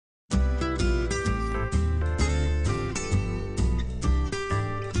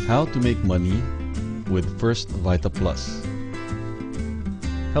How to make money with First Vita Plus.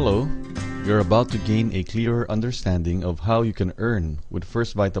 Hello, you're about to gain a clearer understanding of how you can earn with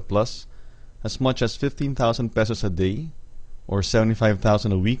First Vita Plus as much as 15,000 pesos a day, or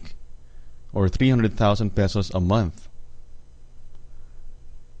 75,000 a week, or 300,000 pesos a month.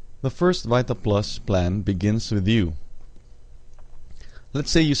 The First Vita Plus plan begins with you.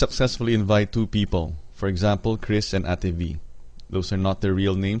 Let's say you successfully invite two people, for example, Chris and Ate V. Those are not their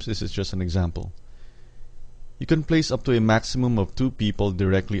real names, this is just an example. You can place up to a maximum of 2 people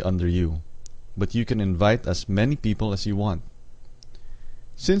directly under you, but you can invite as many people as you want.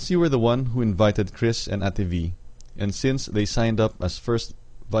 Since you were the one who invited Chris and Ate V, and since they signed up as First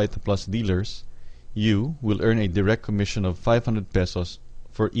Vita Plus dealers, you will earn a direct commission of 500 pesos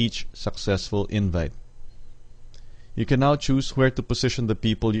for each successful invite. You can now choose where to position the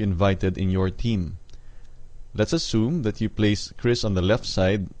people you invited in your team. Let's assume that you place Chris on the left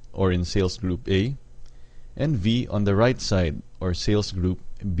side, or in Sales Group A, and V on the right side, or Sales Group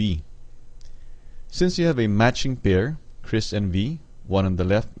B. Since you have a matching pair, Chris and V, one on the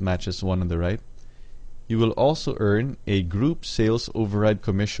left matches one on the right, you will also earn a Group Sales Override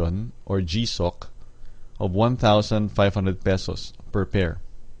Commission, or GSOC, of 1,500 pesos per pair,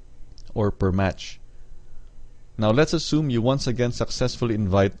 or per match. Now let's assume you once again successfully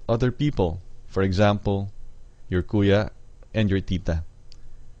invite other people, for example, your kuya and your tita.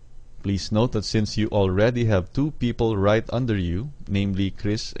 Please note that since you already have 2 people right under you, namely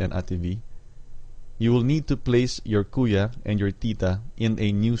Chris and Ate V, you will need to place your kuya and your tita in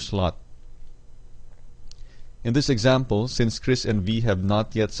a new slot. In this example, since Chris and V have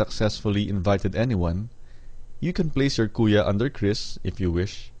not yet successfully invited anyone, you can place your kuya under Chris if you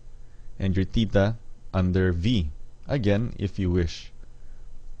wish, and your tita under V, again if you wish.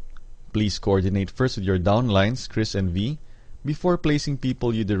 Please coordinate first with your downlines, Chris and V, before placing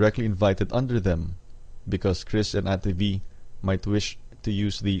people you directly invited under them, because Chris and Ate V might wish to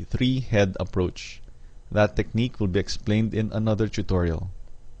use the 3-head approach. That technique will be explained in another tutorial.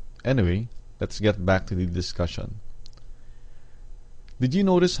 Anyway, let's get back to the discussion. Did you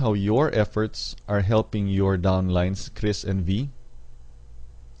notice how your efforts are helping your downlines, Chris and V?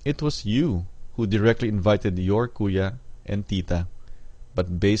 It was you who directly invited your kuya and tita,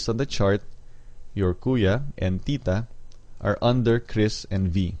 but based on the chart, your kuya and tita are under Chris and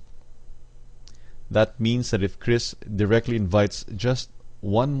V. That means that if Chris directly invites just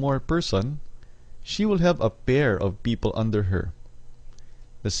one more person, she will have a pair of people under her.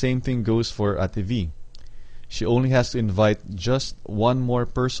 The same thing goes for Ate V. She only has to invite just one more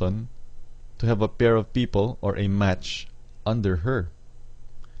person to have a pair of people or a match under her.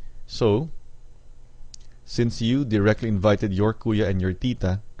 So, since you directly invited your kuya and your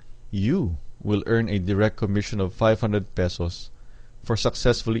tita, you will earn a direct commission of 500 pesos for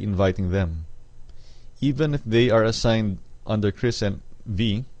successfully inviting them. Even if they are assigned under Chris and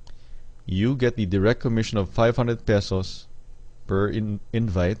V, you get the direct commission of 500 pesos per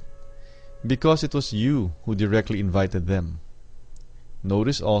invite because it was you who directly invited them.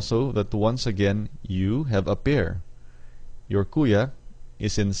 Notice also that once again you have a pair. Your kuya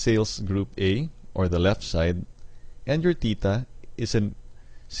is in Sales Group A, or the left side, and your tita is in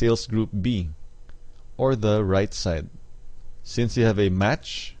Sales Group B, or the right side. Since you have a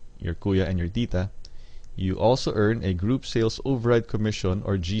match, your kuya and your tita, you also earn a Group Sales Override Commission,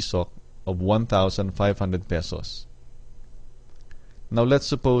 or GSOC, of 1,500 pesos. Now let's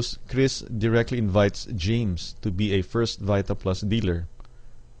suppose Chris directly invites James to be a First Vita Plus dealer,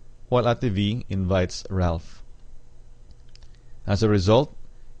 while Ate V invites Ralph. As a result,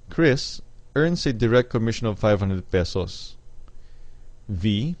 Chris earns a direct commission of 500 pesos.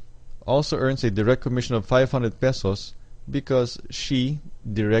 V also earns a direct commission of 500 pesos because she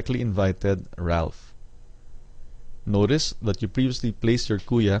directly invited Ralph. Notice that you previously placed your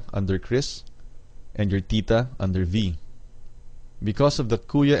kuya under Chris and your tita under V. Because of the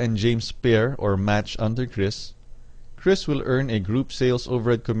kuya and James pair or match under Chris, Chris will earn a Group Sales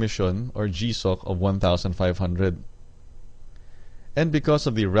Override Commission or GSOC of 1,500. And because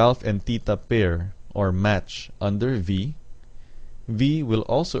of the Ralph and Tita pair or match under V, V will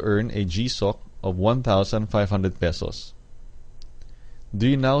also earn a GSOC of 1,500 pesos. Do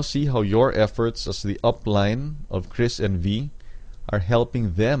you now see how your efforts as the upline of Chris and V are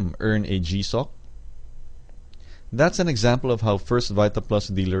helping them earn a GSOC? That's an example of how First Vita Plus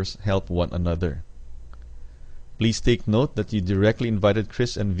dealers help one another. Please take note that you directly invited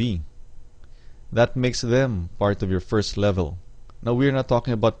Chris and V. That makes them part of your first level. Now, we're not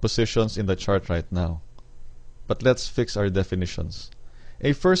talking about positions in the chart right now, but let's fix our definitions.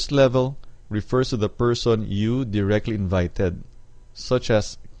 A first level refers to the person you directly invited. such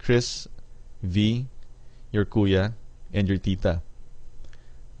as Chris, V, your kuya, and your tita.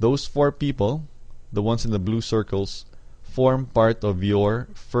 Those 4 people, the ones in the blue circles, form part of your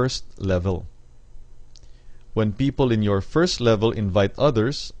first level. When people in your first level invite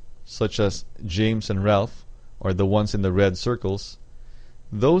others, such as James and Ralph, or the ones in the red circles,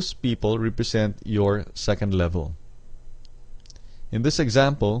 those people represent your second level. In this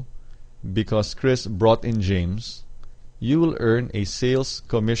example, because Chris brought in James, you will earn a sales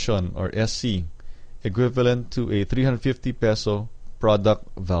commission or SC equivalent to a 350 peso product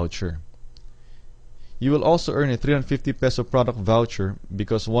voucher. You will also earn a 350 peso product voucher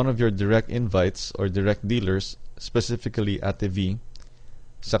because one of your direct invites or direct dealers, specifically Ate V,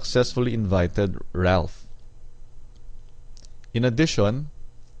 successfully invited Ralph. In addition,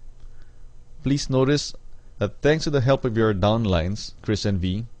 please notice that thanks to the help of your downlines, Chris and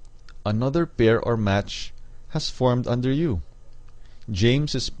V, another pair or match has formed under you.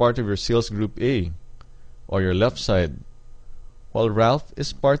 James is part of your sales group A, or your left side, while Ralph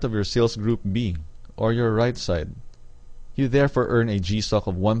is part of your sales group B, or your right side. You therefore earn a GSOC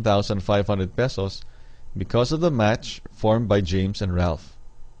of 1,500 pesos because of the match formed by James and Ralph.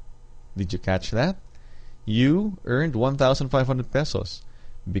 Did you catch that? You earned 1,500 pesos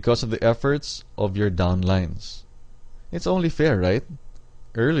because of the efforts of your downlines. It's only fair, right?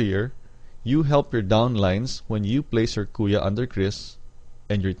 Earlier, you helped your downlines when you place your kuya under Chris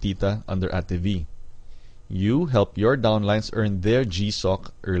and your tita under Ate V. You helped your downlines earn their GSOC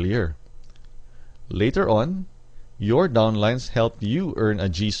earlier. Later on, your downlines helped you earn a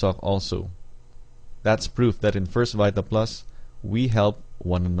GSOC also. That's proof that in First Vita Plus, we help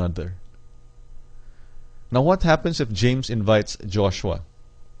one another. Now what happens if James invites Joshua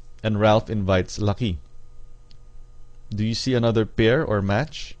and Ralph invites Lucky? Do you see another pair or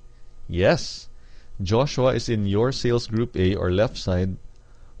match? Yes. Joshua is in your sales group A or left side,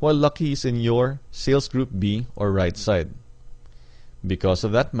 while Lucky is in your sales group B or right side. Because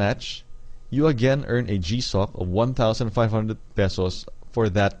of that match, you again earn a GSOC of 1,500 pesos for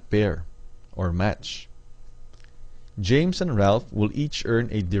that pair or match. James and Ralph will each earn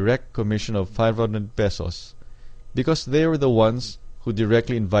a direct commission of 500 pesos because they were the ones who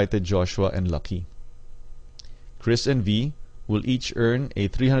directly invited Joshua and Lucky. Chris and V will each earn a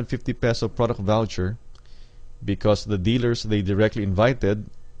 350 peso product voucher because the dealers they directly invited,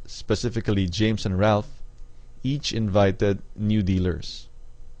 specifically James and Ralph, each invited new dealers.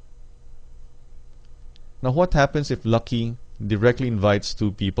 Now what happens if Lucky directly invites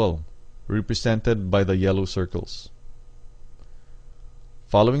 2 people, represented by the yellow circles?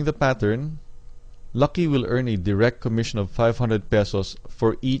 Following the pattern, Lucky will earn a direct commission of 500 pesos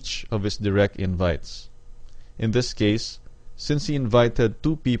for each of his direct invites. In this case, since he invited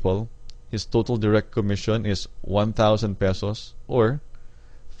 2 people, his total direct commission is 1,000 pesos or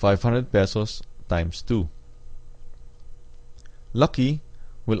 500 pesos times 2. Lucky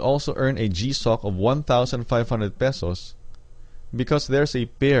will also earn a GSOC of 1,500 pesos because there's a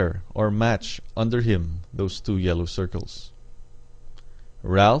pair or match under him, those 2 yellow circles.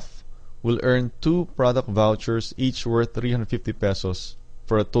 Ralph will earn 2 product vouchers each worth 350 pesos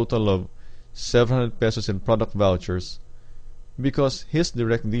for a total of 700 pesos in product vouchers because his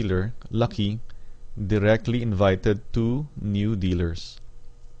direct dealer, Lucky, directly invited 2 new dealers.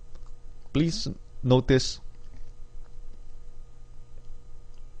 Please notice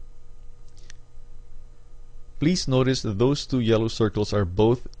that those 2 yellow circles are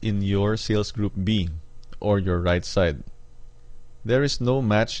both in your sales group B, or your right side. There is no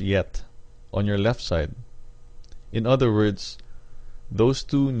match yet on your left side. In other words, those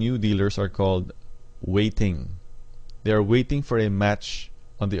 2 new dealers are called waiting. They are waiting for a match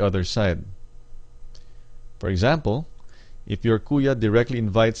on the other side. For example, if your kuya directly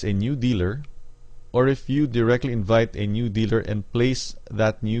invites a new dealer, or if you directly invite a new dealer and place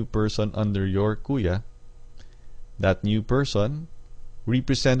that new person under your kuya, that new person,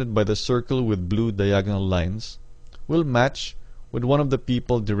 represented by the circle with blue diagonal lines, will match with one of the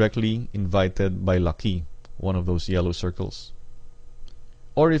people directly invited by Lucky, one of those yellow circles.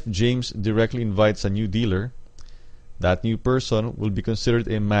 Or if James directly invites a new dealer, that new person will be considered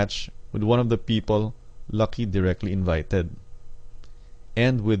a match with one of the people Lucky directly invited.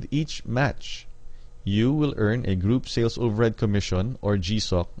 And with each match, you will earn a group sales overhead commission or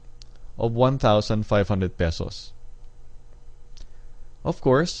GSOC of 1,500 pesos. Of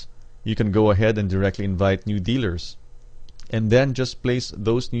course, you can go ahead and directly invite new dealers and then just place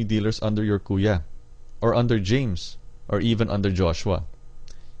those new dealers under your kuya, or under James, or even under Joshua.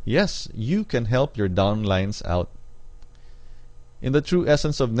 Yes, you can help your downlines out. In the true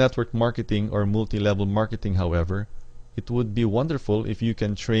essence of network marketing or multi-level marketing, however, it would be wonderful if you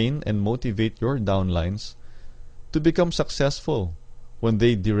can train and motivate your downlines to become successful when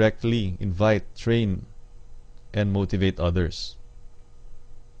they directly invite, train, and motivate others.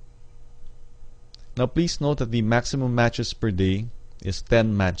 Now please note that the maximum matches per day is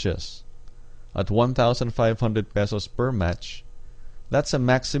 10 matches. At 1,500 pesos per match, that's a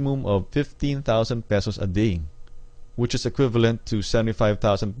maximum of 15,000 pesos a day, which is equivalent to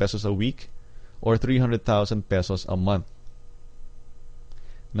 75,000 pesos a week or 300,000 pesos a month.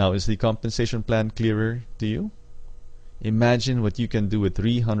 Now, is the compensation plan clearer to you? Imagine what you can do with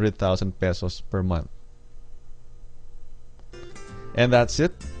 300,000 pesos per month. And that's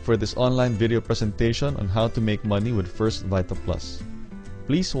it for this online video presentation on how to make money with First Vita Plus.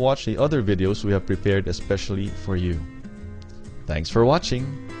 Please watch the other videos we have prepared especially for you. Thanks for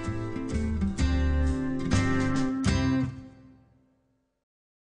watching.